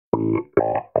Hello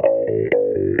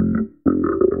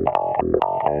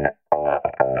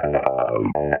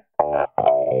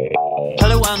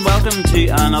and welcome to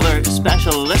another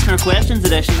special listener questions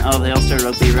edition of the Ulster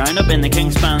Rugby Roundup. In the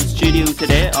Kingspan studio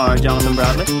today are Jonathan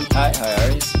Bradley. Hi, how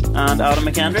are you? And Adam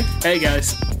McKendry. Hey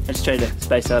guys. Let's try to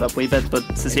spice that up a wee bit, but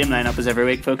it's the same lineup as every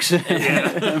week, folks.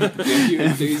 Yeah. Your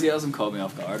enthusiasm caught me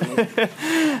off guard.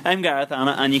 I'm Gareth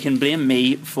Anna, and you can blame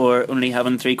me for only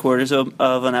having 3/4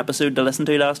 of an episode to listen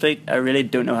to last week. I really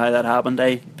don't know how that happened.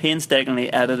 I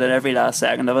painstakingly edited every last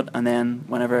second of it, and then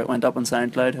whenever it went up on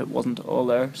SoundCloud, it wasn't all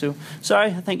there. So sorry,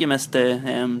 I think you missed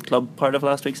the club part of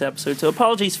last week's episode. So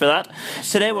apologies for that.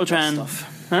 Today we'll try and.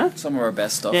 Some of our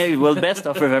best stuff. Yeah, well, the best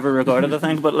stuff we've ever recorded, I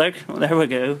think. But look, there we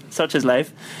go. Such is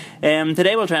life.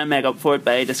 Today we'll try and make up for it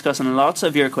by discussing lots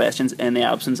of your questions in the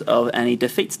absence of any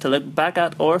defeats to look back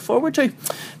at or forward to.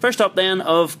 First up then,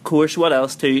 of course, what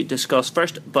else to discuss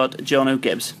first but Jono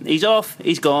Gibbs. He's off,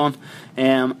 he's gone.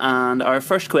 And our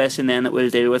first question then that we'll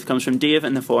deal with comes from Dave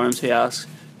in the forums, who asks,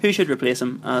 who should replace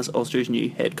him as Ulster's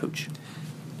new head coach?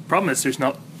 Problem is there's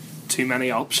not too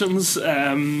many options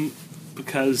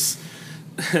because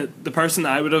the person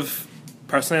I would have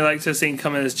personally liked to have seen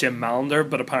come in is Jim Mallender,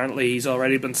 but apparently he's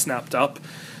already been snapped up.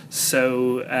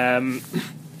 So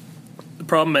the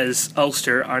problem is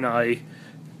Ulster are now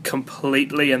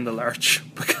completely in the lurch,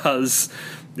 because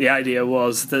the idea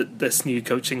was that this new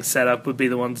coaching setup would be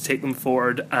the one to take them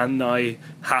forward, and now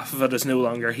half of it is no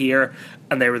longer here,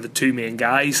 and they were the two main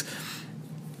guys.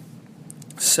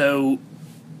 So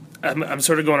I'm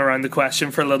sort of going around the question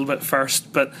for a little bit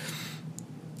first, but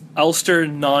Ulster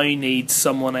now needs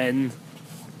someone in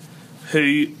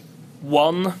who,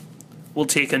 one, will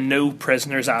take a no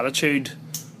prisoners attitude.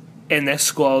 In this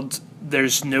squad,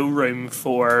 there's no room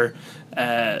for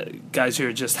guys who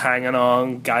are just hanging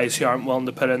on, guys who aren't willing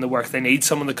to put in the work. They need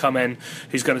someone to come in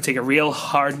who's going to take a real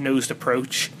hard-nosed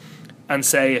approach and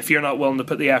say, if you're not willing to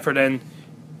put the effort in,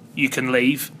 you can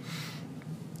leave.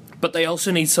 But they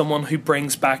also need someone who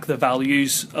brings back the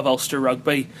values of Ulster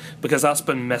rugby, because that's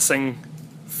been missing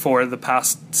for the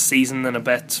past season and a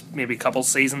bit, maybe a couple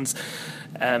seasons.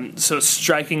 So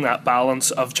striking that balance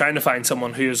of trying to find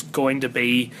someone who is going to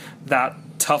be that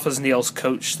tough as nails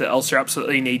coach that Ulster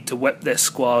absolutely need to whip this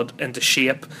squad into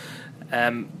shape,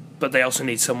 but they also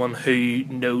need someone who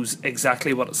knows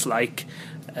exactly what it's like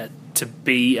to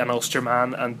be an Ulster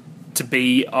man and to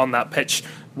be on that pitch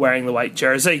wearing the white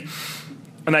jersey.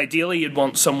 And ideally you'd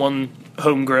want someone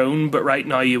homegrown, but right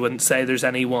now you wouldn't say there's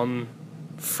anyone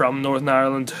from Northern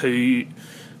Ireland who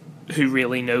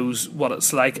really knows what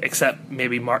it's like, except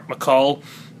maybe Mark McCall,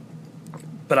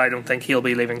 but I don't think he'll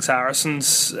be leaving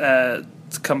Saracens to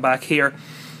come back here.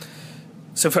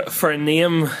 So for a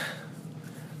name,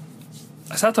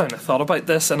 I sat down and thought about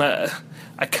this, and I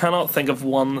cannot think of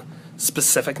one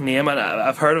specific name, and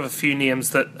I've heard of a few names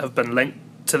that have been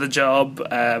linked to the job,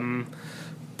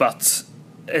 but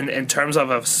in terms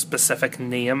of a specific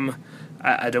name,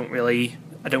 I don't really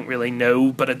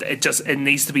know, but it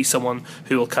needs to be someone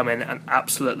who will come in and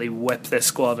absolutely whip this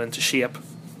squad into shape.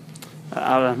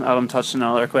 Adam touched on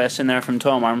another question there from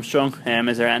Tom Armstrong.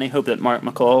 Is there any hope that Mark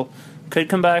McCall could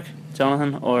come back,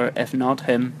 Jonathan, or if not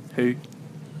him, who?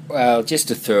 Well, just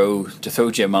to throw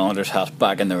Jim Mallender's hat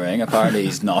back in the ring, apparently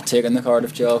he's not taking the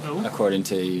Cardiff job, according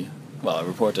to a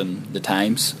report in the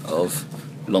Times of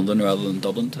London rather than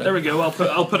Dublin today. There we go.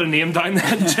 I'll put a name down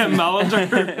then, Jim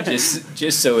Mallender.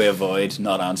 just so we avoid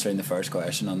not answering the first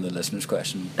question on the listener's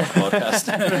question podcast.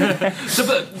 So,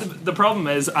 but the problem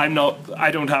is I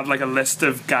don't have like a list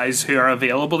of guys who are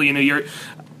available. You know,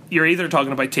 you're either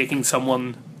talking about taking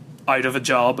someone out of a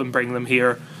job and bring them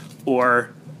here,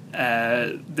 or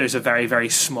there's a very, very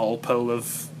small pool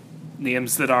of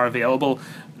names that are available,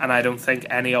 and I don't think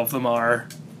any of them are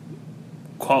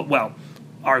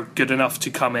good enough to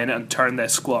come in and turn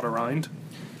this squad around.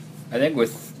 I think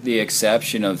with the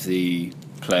exception of the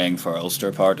playing for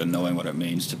Ulster part and knowing what it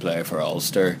means to play for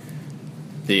Ulster,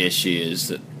 the issue is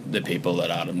that the people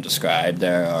that Adam described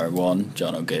there are, one,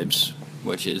 Jono Gibbs,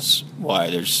 which is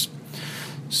why there's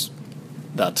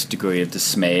that degree of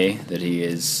dismay that he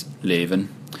is leaving.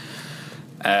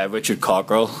 Richard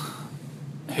Cockrell,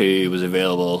 who was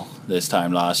available this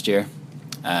time last year,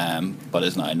 but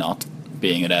is now not,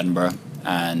 being at Edinburgh,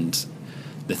 and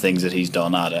the things that he's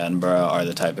done at Edinburgh are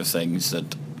the type of things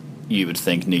that you would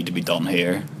think need to be done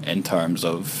here in terms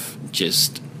of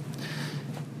just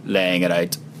laying it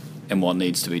out in what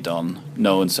needs to be done.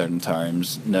 No uncertain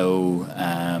terms, no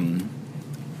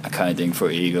accounting for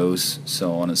egos,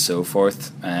 so on and so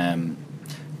forth.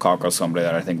 Cockrell's somebody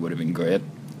that I think would have been great.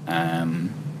 The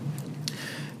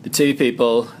two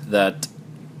people that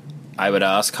I would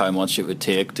ask how much it would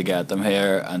take to get them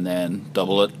here, and then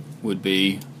double it would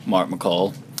be Mark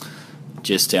McCall.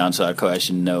 Just to answer that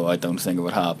question, no, I don't think it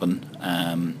would happen.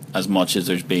 As much as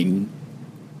there's been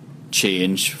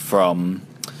change from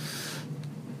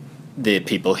the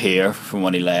people here from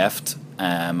when he left,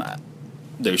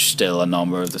 there's still a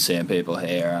number of the same people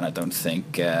here, and I don't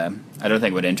think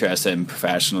it would interest him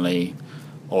professionally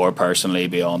or personally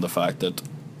beyond the fact that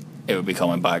it would be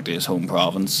coming back to his home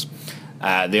province.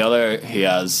 The other, he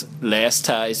has less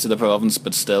ties to the province,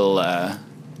 but still a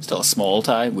small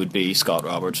tie, would be Scott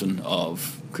Robertson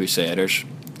of Crusaders.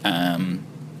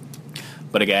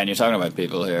 But again, you're talking about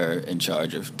people who are in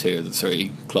charge of 2 of the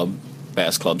 3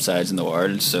 best club sides in the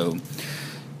world, so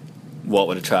what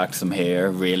would attract them here,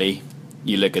 really?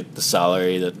 You look at the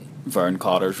salary that Vern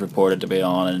Cotter's reported to be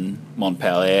on in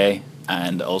Montpellier,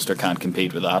 and Ulster can't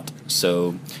compete with that.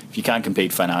 So if you can't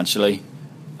compete financially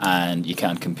and you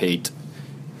can't compete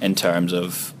in terms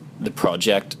of the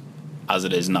project as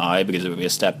it is now, because it would be a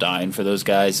step down for those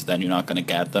guys, then you're not going to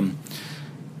get them.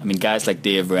 I mean, guys like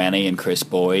Dave Rennie and Chris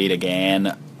Boyd,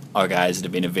 again, are guys that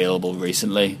have been available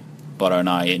recently but are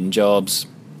now in jobs.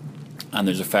 And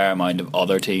there's a fair amount of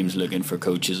other teams looking for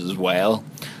coaches as well.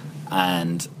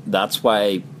 And that's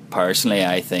why, personally,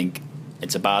 I think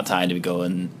it's a bad time to be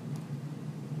going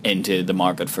into the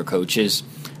market for coaches.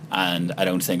 And I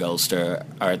don't think Ulster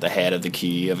are at the head of the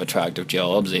queue of attractive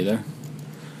jobs either.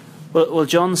 Well,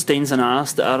 John Steenson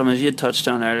asked, Adam, as you had touched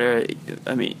on earlier,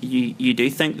 I mean, you do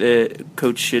think the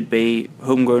coach should be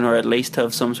homegrown or at least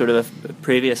have some sort of a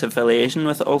previous affiliation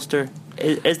with Ulster?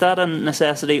 Is that a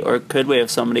necessity, or could we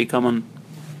have somebody coming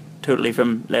totally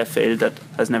from left field that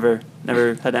has never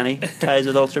had any ties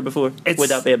with Ulster before? Would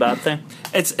that be a bad thing?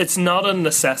 It's not a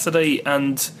necessity,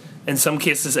 and in some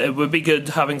cases it would be good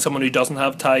having someone who doesn't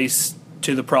have ties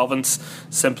to the province,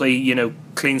 simply,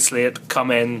 clean slate,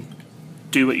 come in,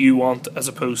 do what you want, as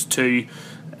opposed to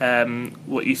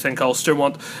what you think Ulster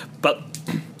want. But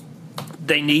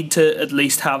they need to at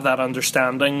least have that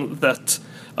understanding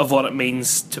of what it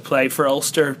means to play for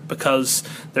Ulster, because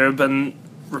there have been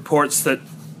reports that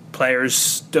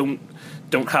players don't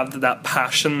have that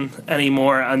passion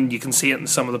anymore, and you can see it in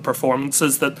some of the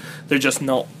performances that they're just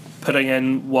not putting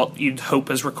in what you'd hope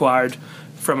is required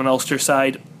from an Ulster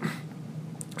side.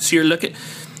 So you're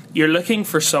looking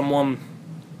for someone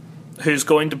who's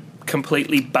going to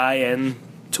completely buy in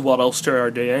to what Ulster are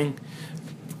doing.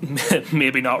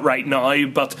 Maybe not right now,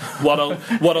 but what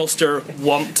Ulster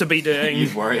want to be doing.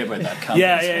 You'd worry about that campus.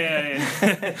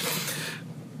 Yeah.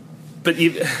 But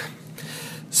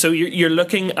so you're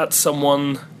looking at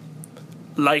someone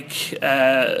like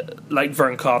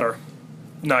Vern Cotter.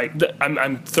 Now,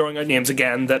 I'm throwing out names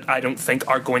again that I don't think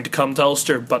are going to come to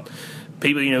Ulster, but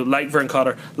people, like Vern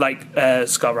Cotter, like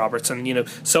Scott Robertson,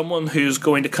 someone who's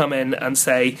going to come in and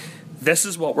say, this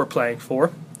is what we're playing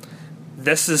for,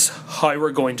 this is how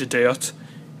we're going to do it.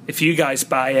 If you guys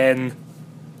buy in,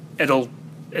 it'll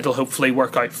hopefully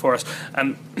work out for us.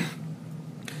 And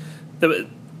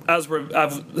as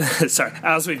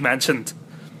we've mentioned,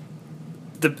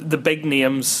 the big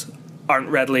names aren't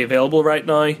readily available right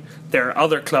now. There are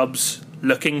other clubs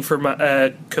looking for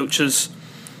coaches.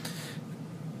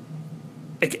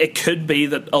 It could be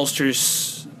that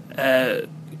Ulster's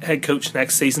head coach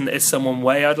next season is someone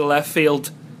way out of left field,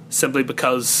 simply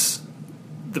because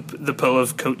the pool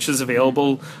of coaches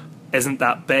available isn't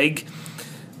that big.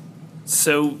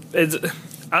 So,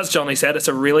 as Johnny said, it's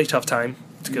a really tough time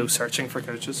to go searching for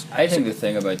coaches. I think the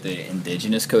thing about the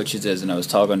Indigenous coaches is, and I was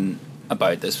talking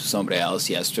about this with somebody else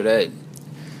yesterday,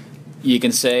 you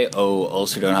can say,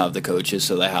 Ulster don't have the coaches,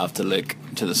 so they have to look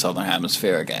to the Southern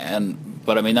Hemisphere again.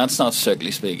 But I mean, that's not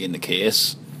strictly speaking the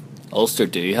case. Ulster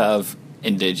do have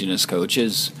Indigenous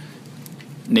coaches.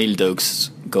 Neil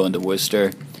Doak's going to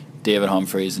Worcester, David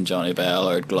Humphreys and Johnny Bell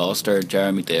are at Gloucester,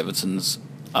 Jeremy Davidson's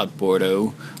at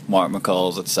Bordeaux, Mark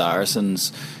McCall's at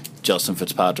Saracens, Justin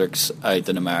Fitzpatrick's out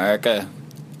in America.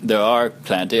 There are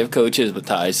plenty of coaches with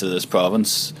ties to this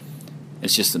province.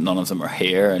 It's just that none of them are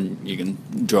here, and you can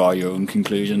draw your own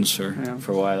conclusions for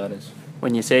why that is.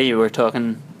 When you say you were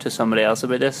talking to somebody else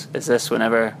about this, is this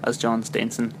whenever, as John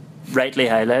Steenson rightly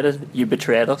highlighted, you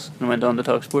betrayed us and went on to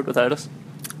talk sport without us?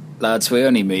 Lads, we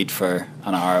only meet for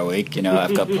an hour a week.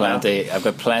 I've got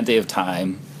plenty of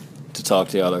time to talk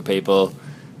to other people.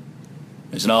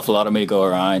 There's an awful lot of me to go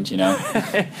around.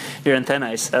 You're in thin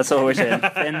ice. That's all we're saying.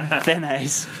 thin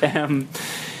ice.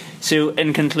 So,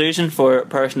 in conclusion, for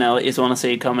personnel that you want to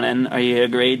see coming in, are you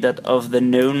agreed that of the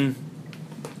known,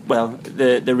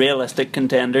 the realistic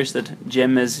contenders, that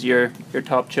Jim is your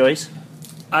top choice?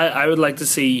 I would like to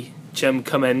see Jim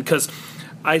come in, because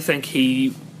I think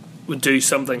he would do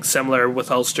something similar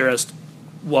with Ulster as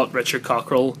what Richard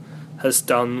Cockrell has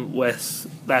done with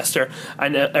Leicester.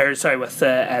 With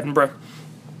Edinburgh.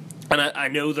 And I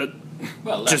know that.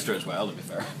 Well, Leicester as well, to be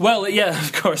fair. Well, yeah,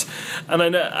 of course. And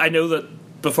I know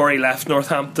that before he left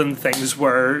Northampton, things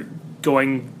were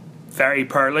going very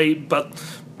poorly. But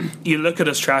you look at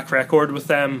his track record with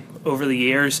them over the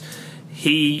years,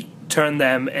 he turned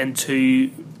them into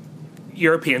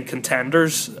European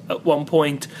contenders at one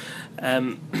point.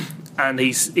 And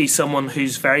he's someone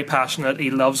who's very passionate.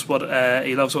 He loves what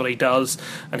he does,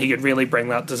 and he could really bring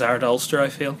that desire to Ulster, I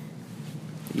feel.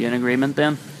 You in agreement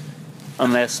then?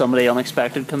 Unless somebody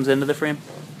unexpected comes into the frame?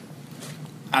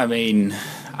 I mean,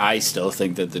 I still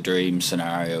think that the dream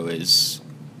scenario is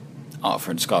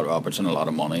offering Scott Robertson a lot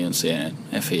of money and seeing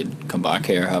if he'd come back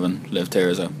here, having lived here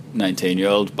as a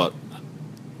 19-year-old. But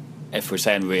if we're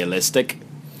saying realistic,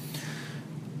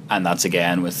 and that's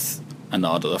again with a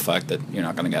nod to the fact that you're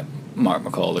not going to get Mark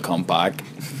McCall to come back,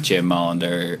 Jim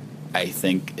Mallender, I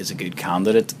think, is a good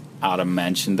candidate. Adam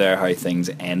mentioned there how things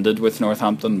ended with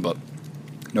Northampton, but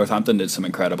Northampton did some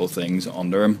incredible things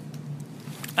under him,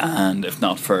 and if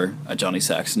not for a Johnny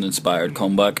Sexton inspired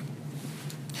comeback,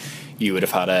 you would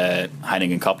have had a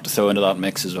Heineken Cup to throw into that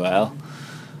mix as well.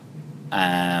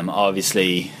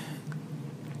 Obviously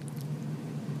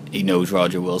he knows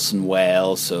Roger Wilson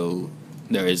well, so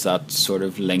there is that sort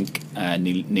of link.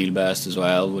 Neil Best as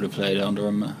well would have played under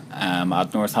him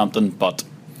at Northampton, but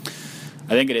I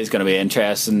think it is going to be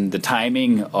interesting. The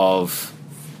timing of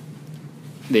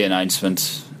the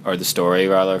announcement, or the story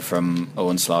rather, from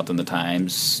Owen Slot in the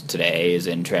Times today is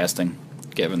interesting,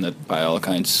 given that by all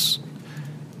accounts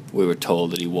we were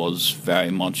told that he was very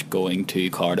much going to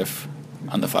Cardiff,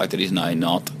 and the fact that he's now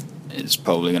not is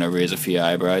probably going to raise a few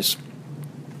eyebrows.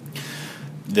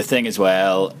 The thing as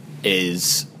well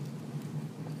is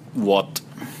what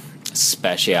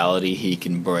speciality he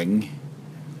can bring,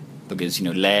 because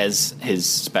Les, his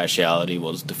speciality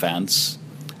was defence,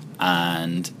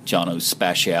 and Jono's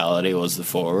speciality was the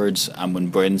forwards. And when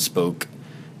Bryn spoke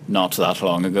not that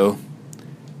long ago,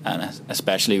 and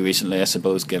especially recently, I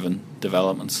suppose, given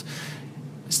developments,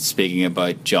 speaking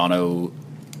about Jono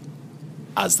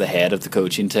as the head of the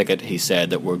coaching ticket, he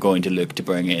said that we're going to look to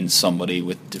bring in somebody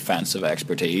with defensive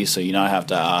expertise. So you now have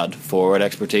to add forward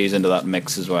expertise into that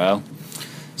mix as well.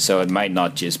 So it might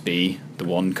not just be the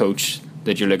one coach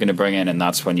that you're looking to bring in, and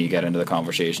that's when you get into the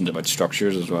conversations about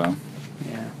structures as well.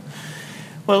 Yeah.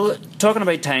 Well, talking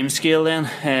about timescale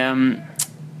then,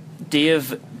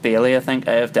 Dave Bailey, I think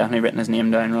I have definitely written his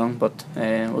name down wrong, but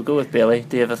we'll go with Bailey.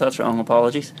 Dave, if that's wrong,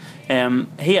 apologies.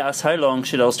 He asked how long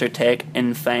should Ulster take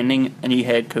in finding a new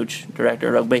head coach, director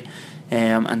of rugby,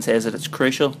 and says that it's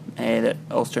crucial that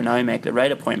Ulster now make the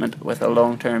right appointment with a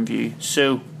long-term view.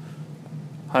 So,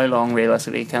 how long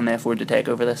realistically can they afford to take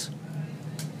over this?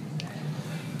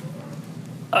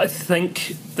 I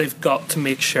think they've got to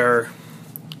make sure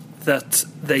that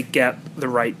they get the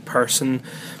right person.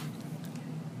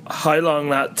 How long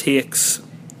that takes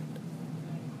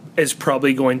is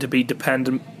probably going to be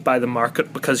dependent by the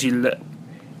market, because you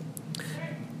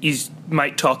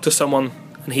might talk to someone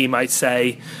and he might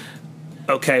say,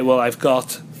 okay, well, I've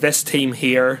got this team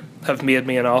here have made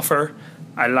me an offer,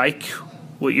 I like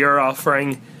what you're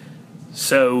offering,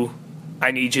 so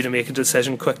I need you to make a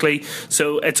decision quickly.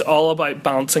 So it's all about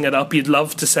balancing it up. You'd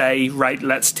love to say, right,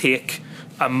 let's take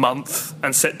a month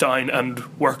and sit down and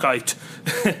work out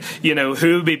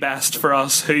who would be best for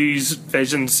us, whose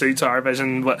vision suits our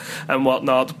vision and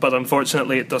whatnot, but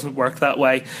unfortunately it doesn't work that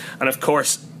way. And of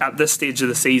course, at this stage of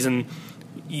the season,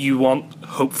 you want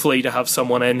hopefully to have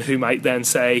someone in who might then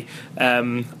say,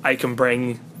 I can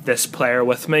bring this player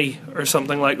with me or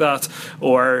something like that,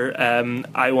 or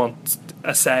I want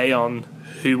a say on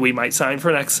who we might sign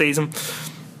for next season.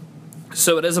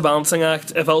 So it is a balancing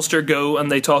act. If Ulster go and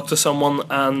they talk to someone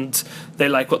and they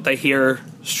like what they hear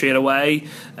straight away,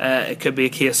 it could be a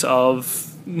case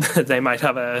of they might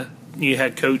have a new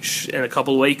head coach in a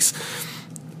couple of weeks.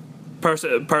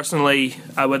 Personally,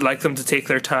 I would like them to take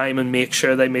their time and make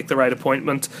sure they make the right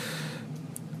appointment.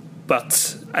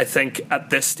 But I think at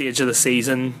this stage of the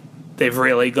season, they've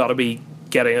really got to be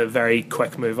getting a very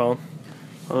quick move on.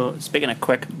 Well, speaking of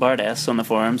quick, Bart S on the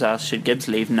forums asked, should Gibbs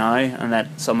leave now and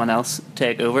let someone else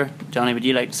take over? Johnny, would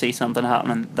you like to see something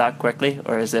happening that quickly,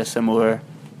 or is this a more,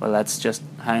 well, let's just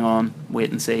hang on,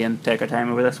 wait and see and take our time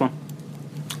over this one?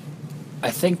 I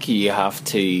think you have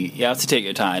to take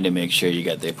your time to make sure you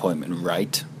get the appointment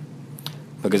right,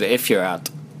 because if you're at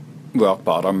rock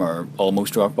bottom, or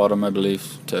almost rock bottom, I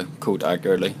believe, to quote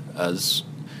accurately, as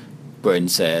Bryn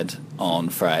said on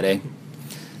Friday,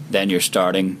 then you're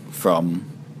starting from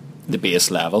the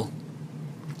base level,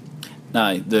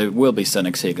 Now, there will be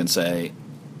cynics who can say,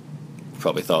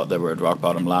 probably thought they were at rock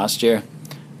bottom last year,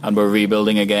 and we're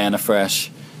rebuilding again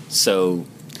afresh. So,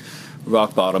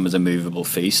 rock bottom is a movable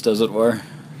feast, as it were,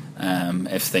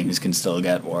 if things can still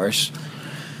get worse.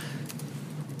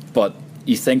 But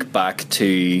you think back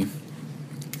to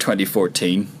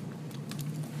 2014.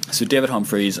 So David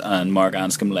Humphreys and Mark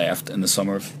Anscombe left in the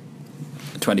summer of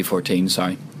 2014,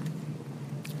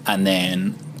 and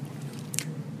then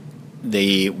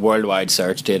the worldwide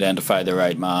search to identify the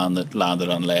right man that landed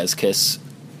on Les Kiss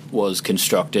was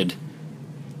constructed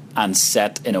and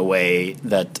set in a way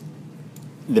that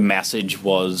the message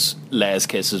was Les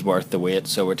Kiss is worth the wait,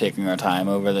 so we're taking our time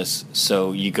over this.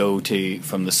 So you go to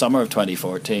from the summer of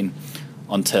 2014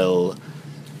 until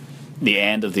the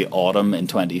end of the autumn in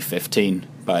 2015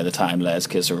 by the time Les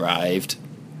Kiss arrived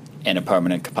in a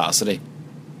permanent capacity.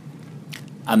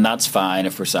 And that's fine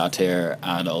if we're sat here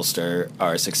and Ulster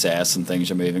are a success and things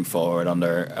are moving forward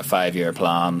under a 5-year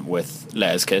plan with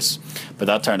Les Kiss. But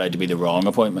that turned out to be the wrong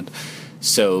appointment.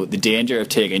 So the danger of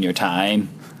taking your time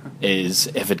is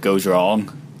if it goes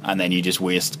wrong and then you just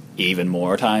waste even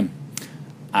more time.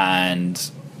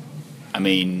 And I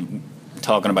mean,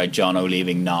 talking about Jono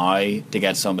leaving now to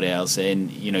get somebody else in,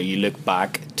 you know, you look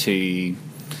back to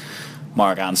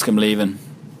Mark Anscombe leaving,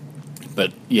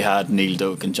 but you had Neil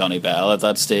Doak and Johnny Bell at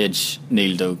that stage.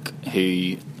 Neil Doak,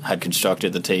 who had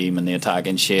constructed the team and the attack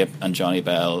in shape, and Johnny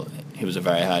Bell, he was a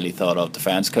very highly thought of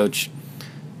defence coach.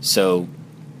 So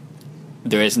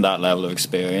there isn't that level of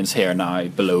experience here now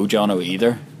below Jono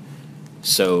either.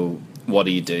 So what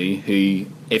do? Who,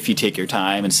 if you take your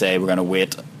time and say we're going to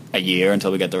wait a year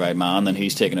until we get the right man, then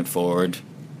who's taking it forward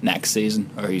next season,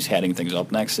 or who's heading things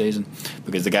up next season?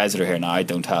 Because the guys that are here now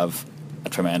don't have a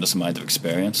tremendous amount of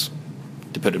experience,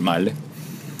 to put it mildly.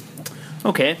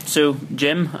 Okay, so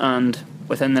Jim, and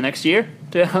within the next year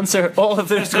to answer all of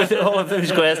those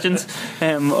questions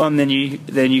on the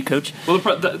new coach. Well,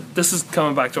 this is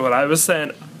coming back to what I was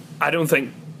saying. I don't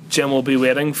think Jim will be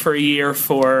waiting for a year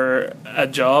for a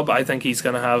job. I think he's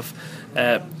going to have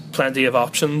plenty of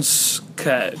options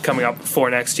coming up for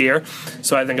next year.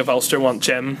 So I think if Ulster want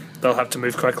Jim, they'll have to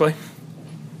move quickly.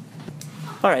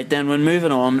 Alright then, when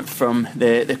moving on from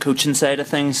the coaching side of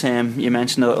things, you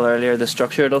mentioned a little earlier the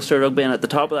structure at Ulster Rugby, and at the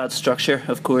top of that structure,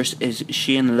 of course, is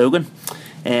Shane Logan.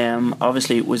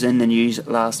 Obviously was in the news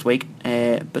last week,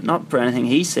 but not for anything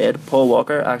he said. Paul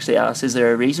Walker actually asked, is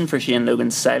there a reason for Shane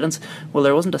Logan's silence? Well,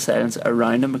 there wasn't a silence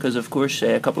around him, because of course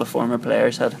a couple of former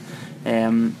players had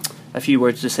a few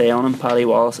words to say on him, Paddy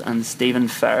Wallace and Stephen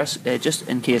Ferris. Just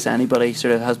in case anybody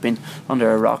sort of has been under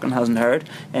a rock and hasn't heard,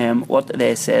 what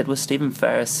they said was Stephen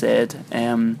Ferris said,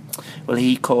 well,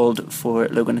 he called for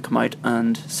Logan to come out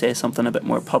and say something a bit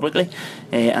more publicly,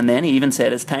 and then he even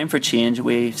said it's time for change.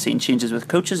 We've seen changes with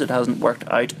coaches, it hasn't worked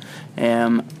out.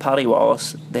 Paddy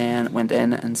Wallace then went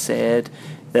in and said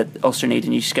that Ulster need a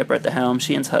new skipper at the helm.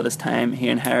 Shane's had his time. He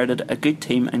inherited a good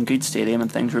team and good stadium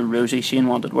and things were rosy. Shane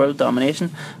wanted world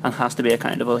domination and has to be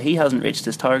accountable. He hasn't reached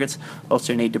his targets.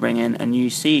 Ulster need to bring in a new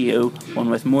CEO, one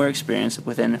with more experience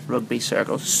within rugby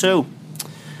circles. So,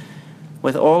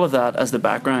 with all of that as the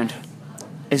background,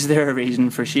 is there a reason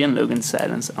for Shane Logan's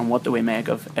silence, and what do we make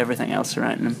of everything else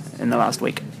surrounding him in the last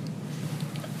week?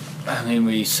 I mean,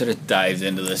 we sort of dived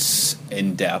into this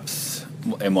in depth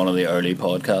in one of the early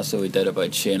podcasts that we did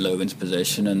about Shane Logan's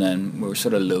position, and then we were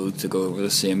sort of loath to go over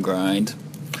the same ground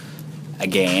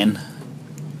again.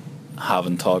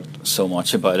 Haven't talked so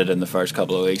much about it in the first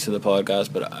couple of weeks of the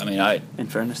podcast, but I mean, in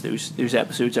fairness, those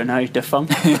episodes are now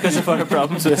defunct because of our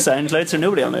problems with SoundCloud, so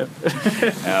nobody will know.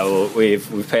 Well,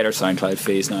 we've paid our SoundCloud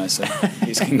fees now, so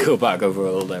you can go back over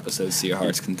old episodes to your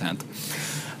heart's content.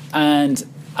 And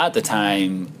at the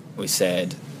time, we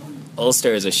said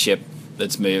Ulster is a ship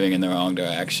that's moving in the wrong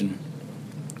direction,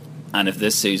 and if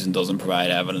this season doesn't provide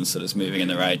evidence that it's moving in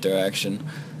the right direction,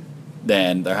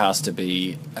 then there has to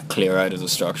be a clear out of the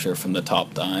structure from the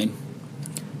top down,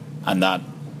 and that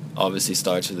obviously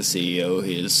starts with the CEO.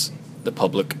 He is the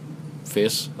public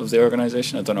face of the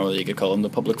organisation. I don't know whether you could call him the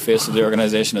public face of the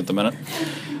organisation at the minute,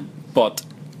 but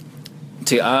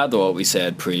to add to what we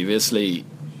said previously,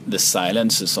 the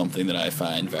silence is something that I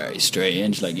find very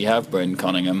strange. Like, you have Bryn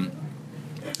Cunningham,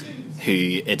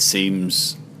 who it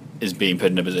seems is being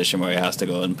put in a position where he has to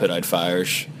go and put out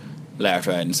fires left,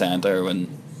 right and centre. When,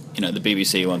 you know, the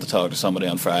BBC want to talk to somebody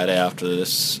on Friday after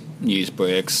this news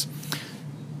breaks,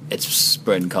 it's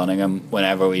Bryn Cunningham.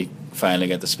 Whenever we finally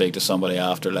get to speak to somebody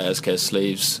after Les Kiss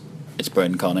leaves, it's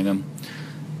Bryn Cunningham.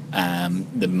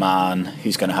 The man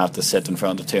who's going to have to sit in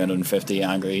front of 250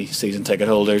 angry season ticket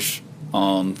holders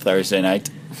on Thursday night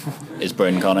is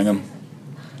Bryn Cunningham.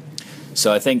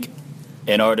 So I think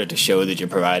in order to show that you're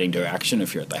providing direction,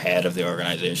 if you're at the head of the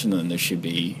organisation, then you should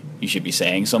be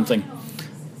saying something.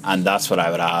 And that's what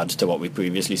I would add to what we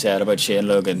previously said about Shane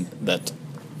Logan, that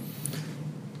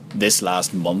this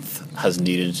last month has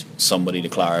needed somebody to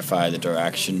clarify the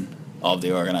direction of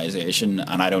the organisation,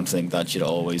 and I don't think that should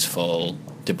always fall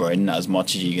to Bryn, as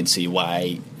much as you can see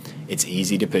why it's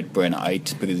easy to put Bryn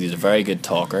out, because he's a very good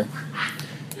talker.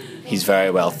 He's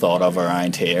very well thought of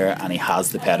around here, and he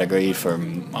has the pedigree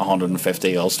from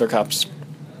 150 Ulster Cups.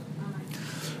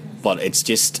 But it's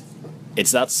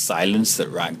that silence that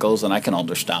rankles, and I can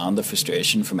understand the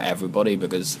frustration from everybody,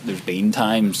 because there's been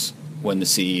times when the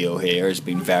CEO here has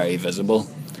been very visible,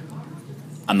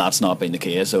 and that's not been the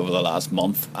case over the last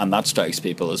month, and that strikes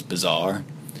people as bizarre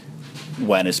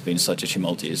when it's been such a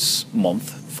tumultuous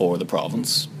month for the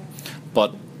province.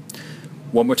 But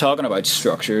when we're talking about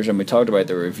structures, and we talked about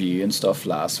the review and stuff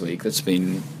last week, that's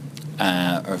been,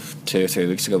 or 2 or 3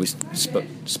 weeks ago, we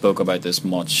spoke about this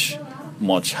much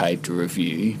hyped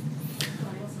review,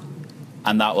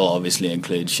 and that will obviously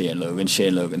include Shane Logan.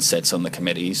 Shane Logan sits on the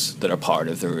committees that are part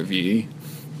of the review,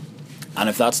 and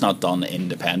if that's not done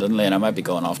independently, and I might be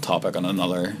going off topic on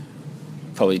another,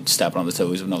 probably stepping on the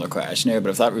toes of another question here, but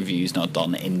if that review is not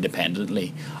done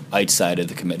independently, outside of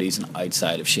the committees and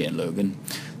outside of Shane Logan,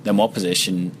 then what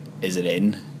position is it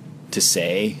in to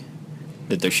say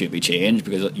that there should be change?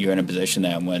 Because you're in a position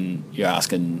then when you're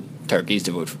asking turkeys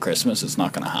to vote for Christmas, it's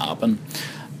not going to happen.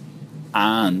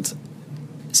 And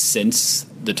since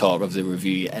the talk of the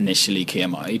review initially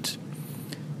came out,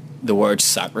 the word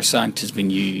sacrosanct has been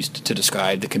used to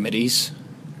describe the committees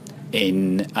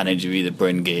in an interview that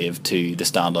Bryn gave to the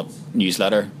stand-up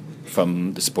newsletter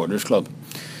from the Supporters Club.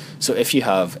 So if you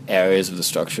have areas of the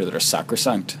structure that are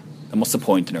sacrosanct, then what's the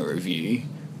point in a review?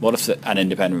 What if an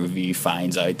independent review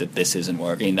finds out that this isn't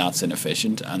working, that's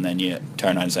inefficient, and then you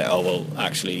turn around and say, oh, well,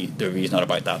 actually, the review's not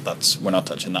about that, we're not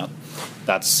touching that.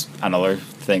 That's another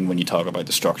thing when you talk about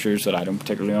the structures that I don't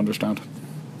particularly understand.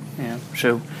 Yeah,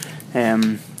 so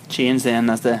change then,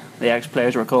 as the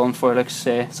ex-players were calling for, looks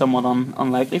somewhat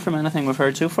unlikely from anything we've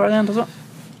heard so far then, does it?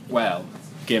 Well,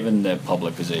 given the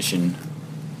public position,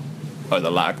 or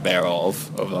the lack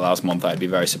thereof, over the last month, I'd be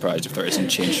very surprised if there isn't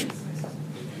change.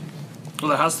 Well,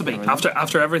 there has to be.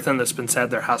 After everything that's been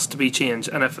said, there has to be change.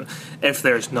 And if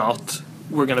there's not,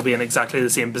 we're going to be in exactly the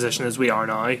same position as we are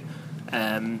now.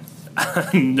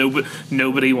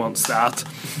 Nobody wants that.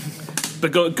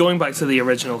 But going back to the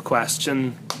original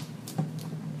question,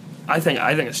 I think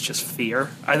it's just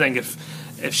fear. I think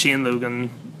if Shane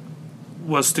Logan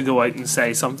was to go out and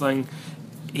say something,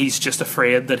 he's just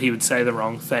afraid that he would say the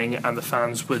wrong thing and the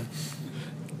fans would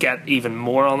get even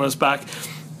more on his back.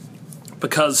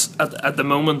 Because at the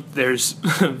moment there's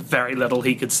very little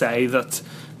he could say that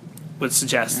would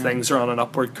suggest things are on an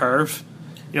upward curve.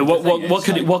 You know,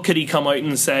 what could he come out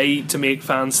and say to make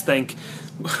fans think,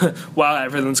 wow,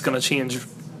 everything's going to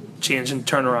change and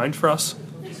turn around for us?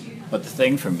 But the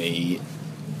thing for me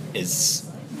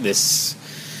is this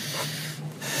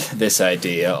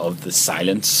idea of the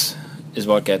silence is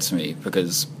what gets me,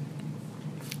 because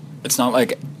it's not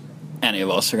like any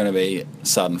of us are going to be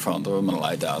sat in front of him and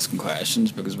allowed to ask him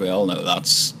questions, because we all know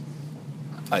that's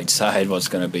outside what's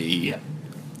going to be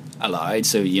allowed.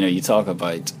 So, you know, you talk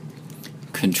about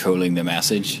controlling the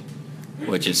message,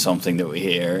 which is something that we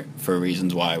hear for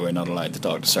reasons why we're not allowed to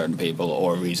talk to certain people,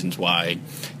 or reasons why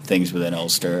things within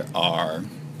Ulster are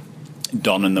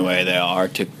done in the way they are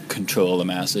to control the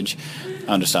message.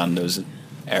 I understand those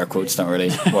air quotes don't really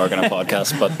work on a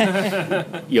podcast,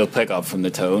 but you'll pick up from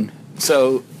the tone.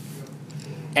 So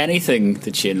anything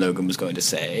that Shane Logan was going to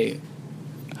say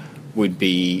would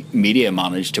be media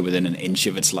managed to within an inch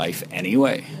of its life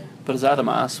anyway. But as Adam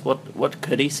asked, what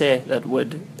could he say that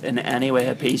would in any way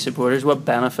appease supporters? What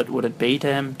benefit would it be to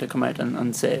him to come out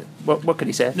and say? What could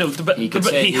he say? No, but he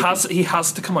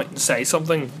has to come out and say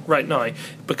something right now,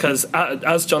 because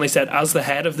as Johnny said, as the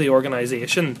head of the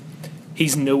organisation,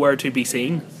 he's nowhere to be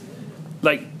seen.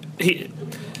 Like,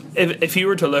 if you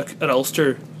were to look at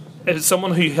Ulster, if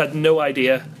someone who had no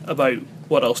idea about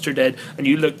what Ulster did, and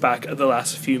you look back at the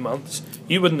last few months,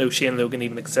 you wouldn't know Shane Logan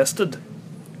even existed.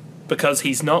 Because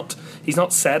he's not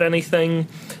said anything,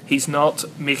 he's not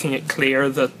making it clear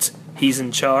that he's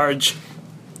in charge.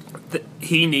 That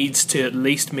he needs to at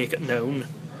least make it known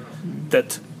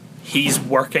that he's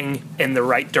working in the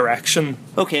right direction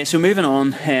Okay, so moving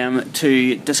on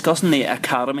to discussing the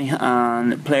academy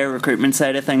and player recruitment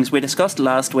side of things. We discussed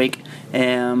last week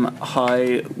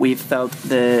how we felt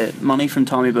the money from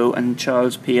Tommy Bowe and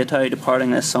Charles Piatow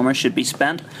departing this summer should be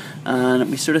spent,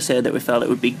 and we sort of said that we felt it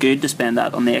would be good to spend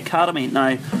that on the academy.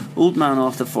 Now, Old Man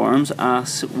Off the Forums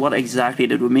asks, what exactly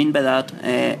did we mean by that?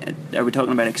 Are we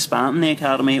talking about expanding the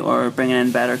academy or bringing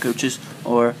in better coaches,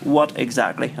 or what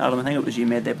exactly? Adam, I think it was you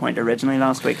made that point originally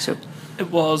last week, so... It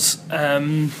was,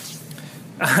 and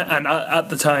at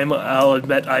the time, I'll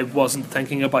admit, I wasn't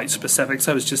thinking about specifics.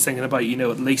 I was just thinking about,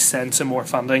 at least send some more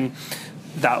funding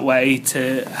that way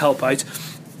to help out.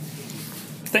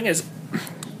 The thing is,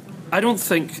 I don't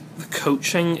think the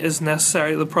coaching is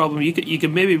necessarily the problem. You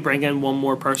could maybe bring in one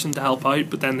more person to help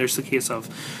out, but then there's the case of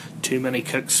too many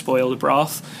cooks spoil the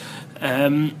broth.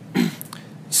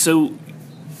 So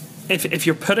if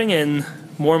you're putting in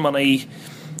more money,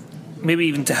 maybe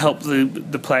even to help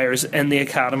the players in the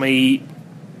academy,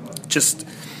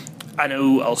 I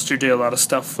know Ulster do a lot of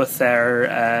stuff with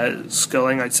their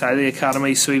schooling outside the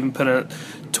academy, so even putting it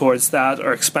towards that,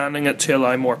 or expanding it to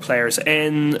allow more players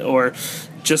in, or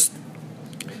just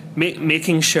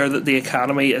making sure that the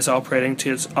academy is operating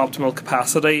to its optimal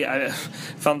capacity.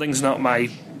 Funding's not my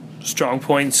strong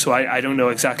point, so I don't know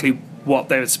exactly what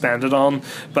they would spend it on,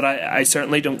 but I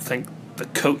certainly don't think the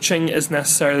coaching is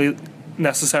necessarily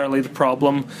the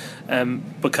problem,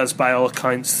 because by all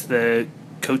accounts the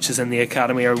coaches in the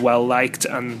academy are well liked,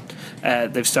 and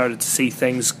they've started to see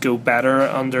things go better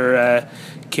under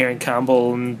Kieran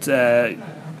Campbell and the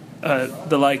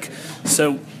like.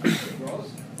 So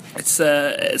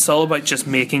it's all about just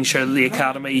making sure that the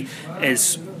academy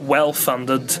is well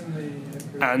funded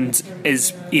and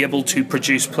is able to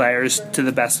produce players to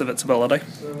the best of its ability.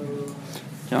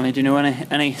 Johnny, do you know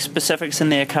any specifics in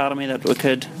the academy that we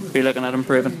could be looking at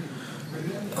improving?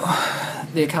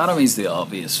 The academy's the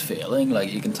obvious failing.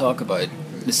 Like, you can talk about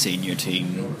the senior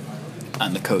team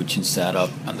and the coaching setup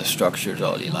and the structures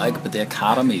all you like, but the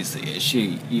academy's the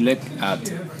issue. You look at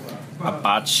a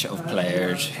batch of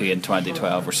players who in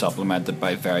 2012 were supplemented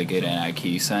by very good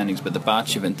NIQ signings, but the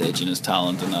batch of indigenous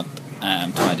talent in that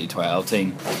 2012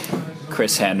 team,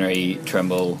 Chris Henry,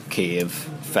 Trimble, Cave,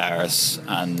 Ferris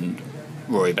and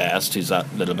Rory Best, who's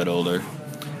that little bit older,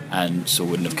 and so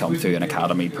wouldn't have come through an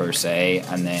academy per se,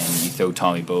 and then you throw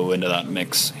Tommy Bowe into that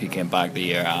mix, who came back the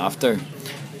year after.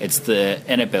 It's the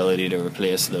inability to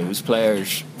replace those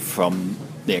players from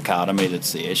the academy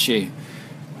that's the issue.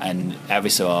 And every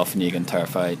so often you can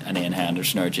turf out an Ian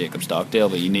Henderson or Jacob Stockdale,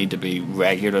 but you need to be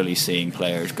regularly seeing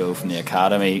players go from the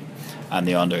academy and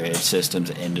the underage systems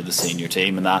into the senior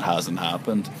team, and that hasn't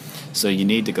happened. So you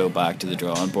need to go back to the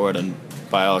drawing board, and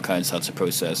by all accounts that's a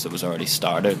process that was already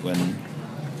started when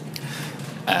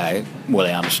Willie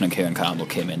Anderson and Kieran Campbell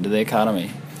came into the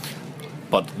academy.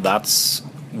 But that's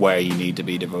where you need to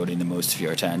be devoting the most of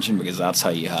your attention, because that's how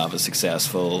you have a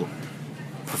successful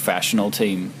professional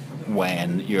team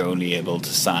when you're only able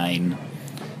to sign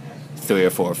 3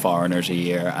 or 4 foreigners a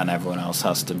year and everyone else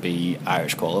has to be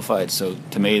Irish qualified. So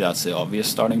to me that's the obvious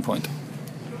starting point.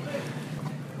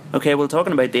 Okay, well,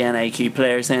 talking about the NIQ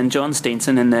players then, John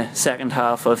Steenson in the second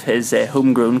half of his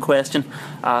homegrown question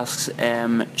asks,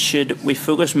 should we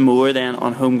focus more then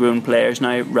on homegrown players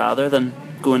now rather than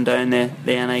going down the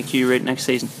NIQ route next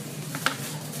season?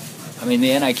 I mean,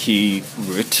 the NIQ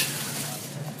route,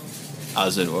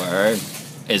 as it were,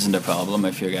 isn't a problem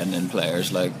if you're getting in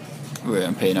players like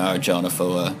Ruan Pienaar, John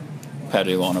Afoa,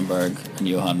 Pedri Wannenberg and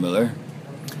Johan Muller.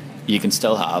 You can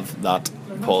still have that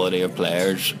quality of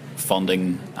players,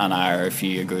 funding an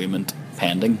IRFU agreement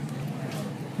pending.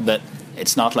 But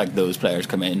it's not like those players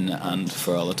come in and,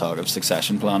 for all the talk of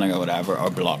succession planning or whatever, are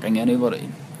blocking anybody.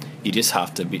 You just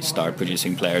have to start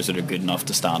producing players that are good enough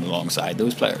to stand alongside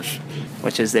those players.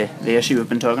 Which is the issue we've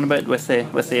been talking about with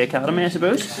the academy, I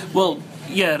suppose. Well,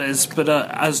 yeah, it is. But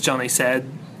as Johnny said,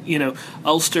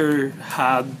 Ulster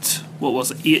had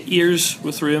 8 years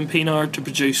with Ruan Pienaar to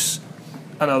produce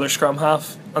another scrum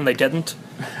half, and they didn't.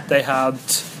 They had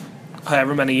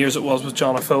however many years it was with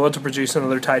John Afoa to produce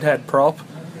another tight head prop,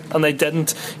 and they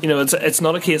didn't. It's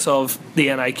not a case of the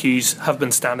NIQs have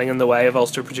been standing in the way of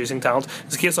Ulster producing talent.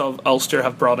 It's a case of Ulster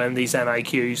have brought in these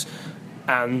NIQs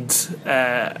and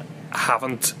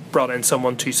haven't brought in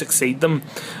someone to succeed them,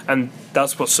 and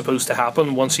that's what's supposed to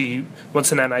happen. Once an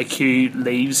NIQ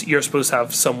leaves, you're supposed to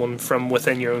have someone from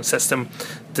within your own system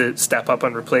to step up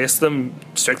and replace them.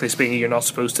 Strictly speaking, you're not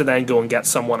supposed to then go and get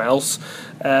someone else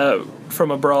from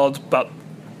abroad, but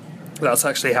that's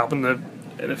actually happened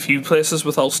in a few places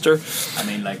with Ulster. I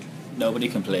mean, nobody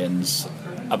complains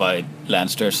about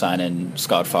Leinster signing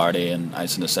Scott Fardy and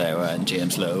Ison Osewa and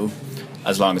James Lowe,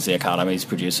 as long as the academy is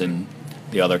producing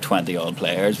the other 20 odd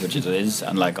players, which it is.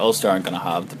 And like Ulster aren't going to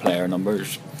have the player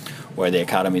numbers where the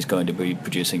academy is going to be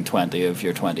producing 20 of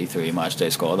your 23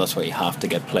 matchday squad. That's why you have to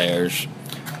get players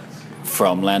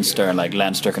from Leinster, and like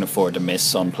Leinster can afford to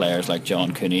miss on players like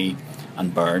John Cooney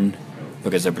and Byrne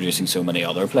because they're producing so many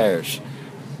other players.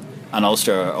 And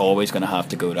Ulster are always going to have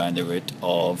to go down the route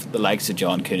of the likes of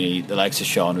John Cooney, the likes of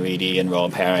Sean Reedy and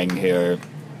Rob Herring, who are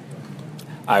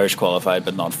Irish qualified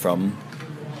but not from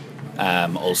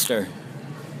Ulster.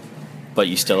 But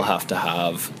you still have to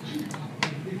have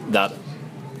that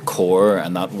core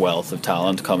and that wealth of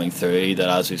talent coming through, that,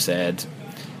 as we said,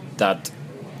 that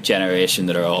generation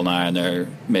that are all now in their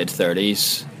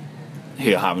mid-30s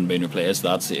who haven't been replaced.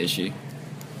 That's the issue.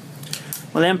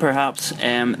 Well, then perhaps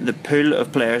the pool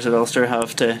of players that Ulster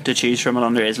have to choose from at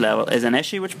underage level is an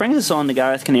issue, which brings us on to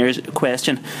Gareth Kinnear's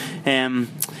question.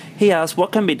 He asked,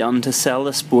 what can be done to sell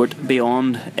the sport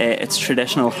beyond its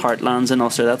traditional heartlands in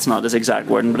Ulster? That's not his exact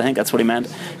wording, but I think that's what he meant.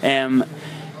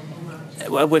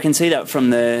 Well, we can see that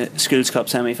from the Schools Cup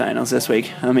semi-finals this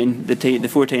week. I mean, the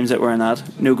 4 teams that were in that,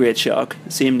 no great shock.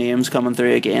 Same names coming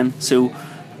through again. So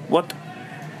what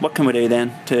can we do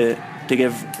then to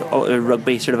give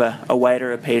rugby sort of a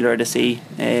wider appeal, or to see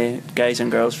guys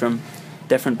and girls from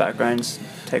different backgrounds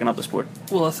taking up the sport?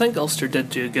 Well, I think Ulster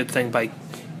did do a good thing by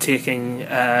taking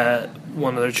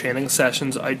one of their training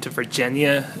sessions out to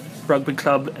Virginia Rugby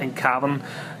Club in Cavan,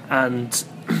 and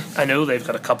I know they've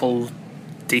got a couple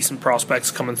decent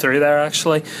prospects coming through there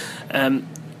actually.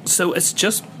 So it's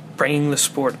just bringing the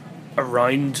sport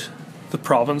around the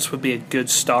province would be a good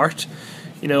start.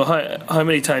 You know, how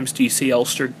many times do you see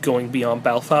Ulster going beyond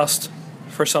Belfast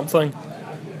for something?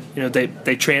 You know,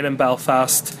 they train in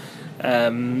Belfast,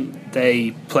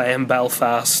 they play in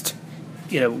Belfast.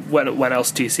 You know, when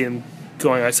else do you see them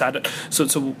going outside it?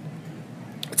 So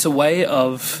it's a way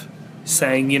of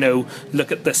saying, you know,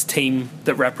 look at this team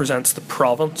that represents the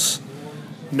province,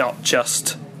 not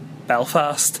just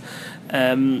Belfast.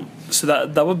 So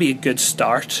that would be a good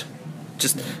start.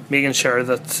 Just making sure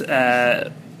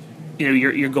that you know,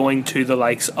 you're going to the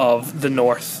likes of the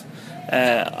north,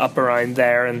 up around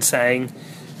there, and saying,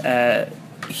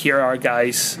 here are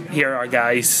guys,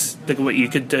 look at what you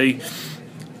could do.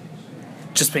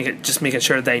 Just making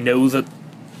sure they know that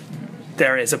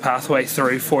there is a pathway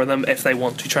through for them if they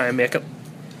want to try and make it.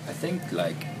 I think,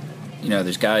 like, you know,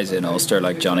 there's guys in Ulster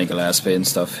like Johnny Gillespie and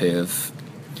stuff who have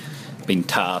been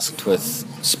tasked with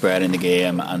spreading the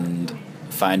game and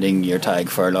finding your Tadhg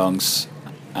Furlongs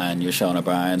and your Sean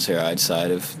O'Briens who are outside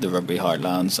of the rugby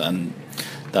heartlands, and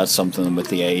that's something with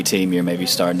the A team you're maybe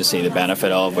starting to see the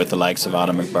benefit of with the likes of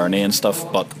Adam McBurney and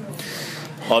stuff. But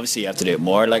obviously you have to do it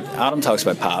more. Like Adam talks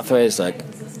about pathways, like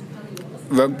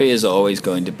rugby is always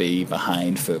going to be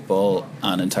behind football,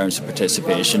 and in terms of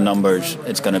participation numbers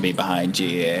it's going to be behind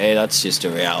GAA. That's just a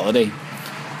reality.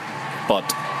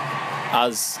 But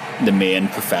as the main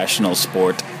professional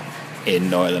sport in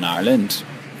Northern Ireland,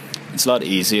 it's a lot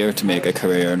easier to make a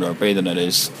career in rugby than it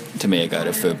is to make out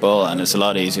of football, and it's a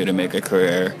lot easier to make a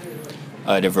career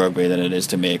out of rugby than it is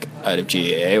to make out of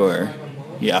GAA, where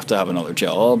you have to have another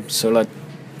job. So like,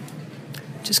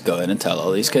 just go in and tell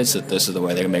all these kids that this is the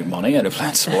way they can make money out of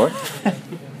playing sport.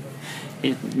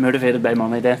 You're motivated by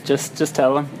money then. Just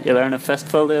tell them you learn a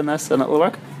fistful doing this and it'll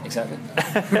work. Exactly.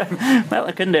 Well,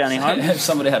 it couldn't do any harm. If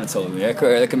somebody had told me a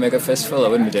career that can make a fistful, I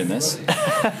wouldn't be doing this.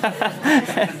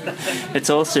 It's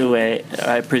also,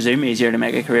 I presume, easier to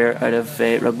make a career out of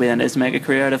rugby than it is to make a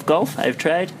career out of golf. I've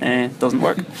tried. It doesn't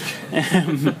work.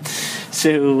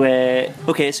 So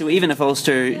even if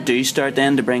Ulster do start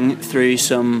then to bring through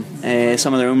some of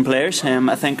their own players,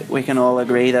 I think we can all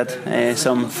agree that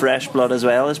some fresh blood as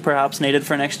well is perhaps needed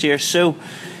for next year. So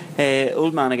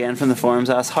Old Man again from the forums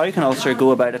asks, how can Ulster go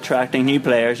about attracting new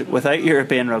players without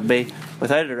European rugby,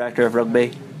 without a director of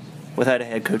rugby, without a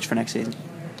head coach for next season?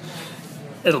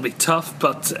 It'll be tough,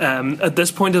 but at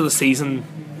this point of the season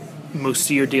most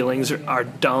of your dealings are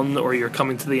done, or you're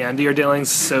coming to the end of your dealings.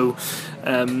 So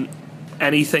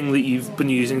anything that you've been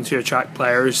using to attract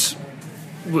players,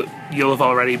 you'll have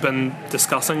already been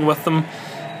discussing with them.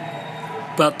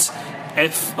 But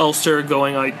if Ulster are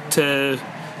going out to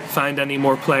find any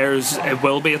more players, it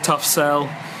will be a tough sell,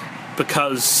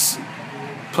 because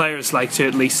players like to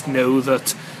at least know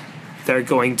that they're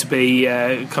going to be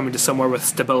coming to somewhere with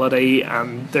stability,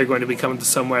 and they're going to be coming to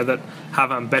somewhere that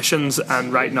have ambitions,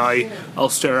 and right now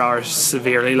Ulster are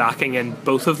severely lacking in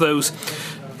both of those.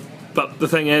 But the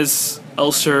thing is,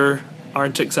 Ulster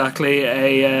aren't exactly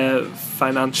a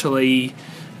financially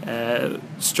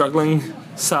struggling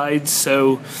side,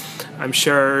 so I'm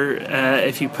sure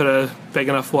if you put a big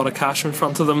enough wad of cash in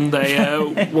front of them,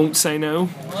 they won't say no.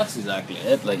 Well, that's exactly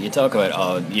it. Like, you talk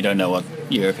about, you don't know what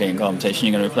European competition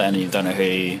you're going to be playing, and you don't know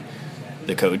who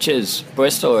the coach is.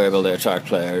 Bristol are able to attract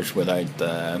players without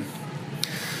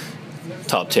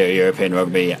top tier European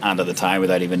rugby, and at the time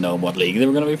without even knowing what league they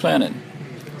were going to be playing in.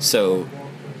 So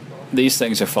these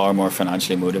things are far more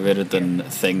financially motivated than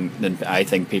I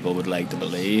think people would like to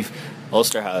believe.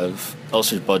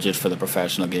 Ulster's budget for the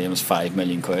professional game is £5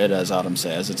 million, as Adam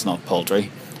says. It's not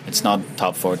paltry. It's not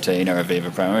top 14 or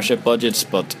Aviva Premiership budgets,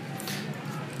 but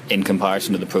in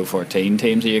comparison to the Pro 14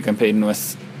 teams that you're competing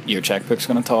with, your checkbook's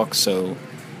going to talk. So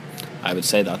I would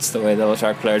say that's the way they'll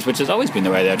attract players, which has always been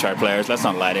the way they attract players. Let's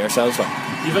not lie to ourselves.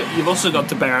 You've also got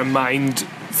to bear in mind,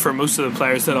 for most of the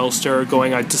players that Ulster are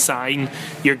going out to sign,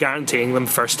 you're guaranteeing them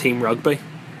first team rugby.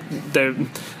 The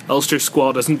Ulster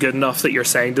squad isn't good enough that you're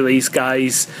saying to these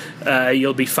guys,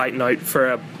 you'll be fighting out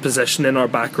for a position in our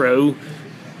back row.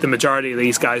 The majority of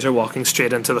these guys are walking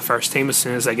straight into the first team as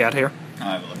soon as they get here.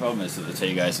 Well, the problem is that the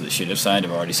two guys that should have signed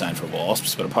have already signed for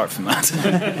Wasps, but apart from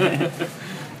that...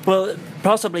 Well,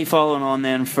 possibly following on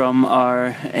then from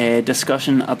our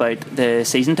discussion about the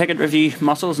season ticket review,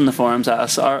 Muscles in the forums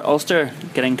asked, are Ulster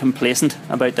getting complacent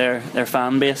about their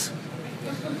fan base?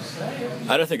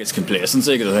 I don't think it's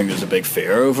complacency, because I think there's a big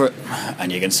fear over it,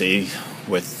 and you can see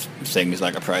with things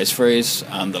like a price freeze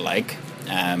and the like.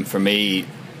 For me,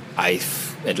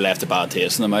 it left a bad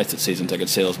taste in the mouth that season ticket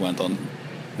sales went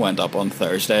up on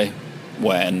Thursday,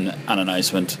 when an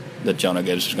announcement that John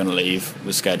O'Gibbs was going to leave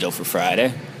was scheduled for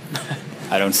Friday.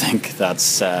 I don't think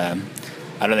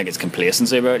it's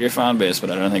complacency about your fan base, but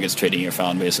I don't think it's treating your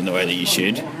fan base in the way that you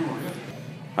should.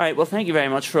 Alright, well, thank you very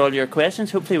much for all your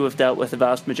questions. Hopefully we've dealt with the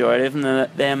vast majority of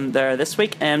them there this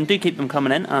week. Do keep them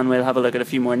coming in, and we'll have a look at a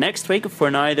few more next week. For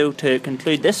now, though, to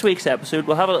conclude this week's episode,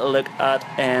 we'll have a little look at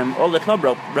all the club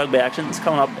rugby action that's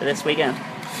coming up this weekend.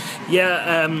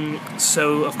 Yeah,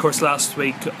 so of course last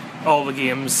week all the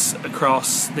games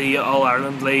across the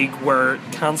All-Ireland League were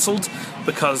cancelled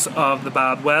because of the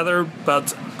bad weather,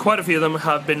 but quite a few of them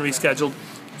have been rescheduled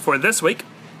for this week.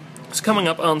 It's coming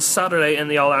up on Saturday in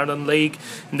the All-Ireland League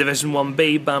in Division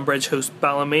 1B. Banbridge host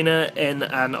Ballymena in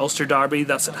an Ulster derby.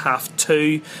 That's at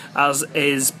 2:30, as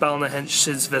is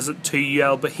Ballynahinch's visit to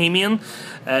UL Bohemian.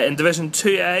 In Division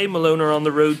 2A, Malone are on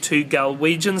the road to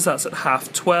Galwegians. That's at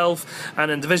 12:30.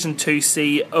 And in Division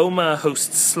 2C, Omagh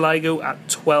hosts Sligo at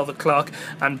 12 o'clock,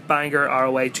 and Bangor are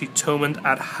away to Thomond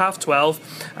at 12:30.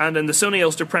 And in the Sony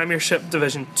Ulster Premiership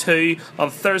Division 2 on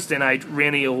Thursday night,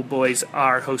 Rainy Old Boys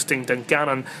are hosting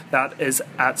Dungannon. That is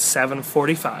at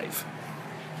 7:45.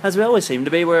 As we always seem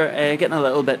to be, we're getting a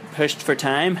little bit pushed for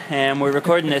time. We're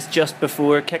recording this just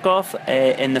before kick-off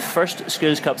in the first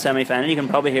Schools Cup semi-final. You can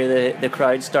probably hear the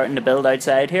crowd starting to build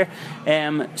outside here.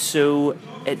 So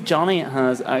Johnny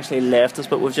has actually left us,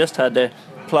 but we've just had to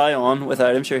plough on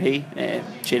without him. Sure, he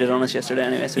cheated on us yesterday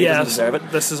anyway, so he doesn't deserve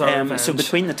it. This is our revenge. So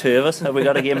between the two of us, have we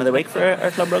got a game of the week for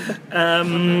our club rugby?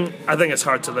 I think it's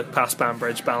hard to look past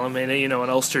Banbridge Ballymena. You know, an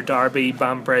Ulster derby,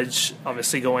 Banbridge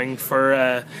obviously going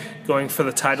for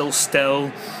the title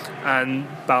still, and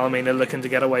Ballymena looking to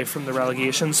get away from the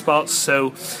relegation spots.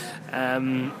 So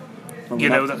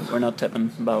we're not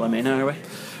tipping Ballymena, are we?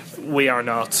 We are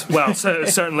not. Well, so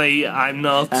certainly I'm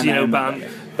not.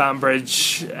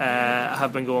 Banbridge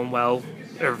have been going well,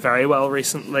 or very well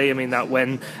recently. I mean, that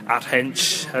win at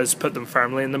Hinch has put them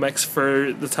firmly in the mix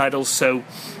for the title. So,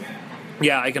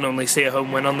 yeah, I can only see a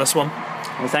home win on this one.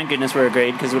 Well, thank goodness we're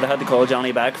agreed, because we'd have had to call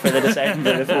Johnny back for the deciding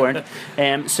vote if we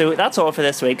weren't. So that's all for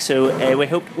this week. So we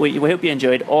hope you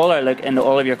enjoyed all our look into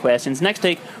all of your questions. Next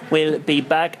week we'll be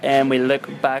back and we'll look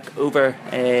back over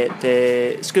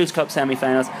the Schools Cup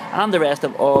semi-finals and the rest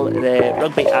of all the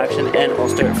rugby action in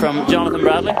Ulster. From Jonathan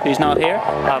Bradley, who's not here,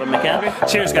 Adam McHenry.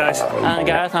 Cheers, guys. And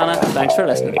Gareth Hanna, thanks for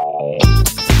listening.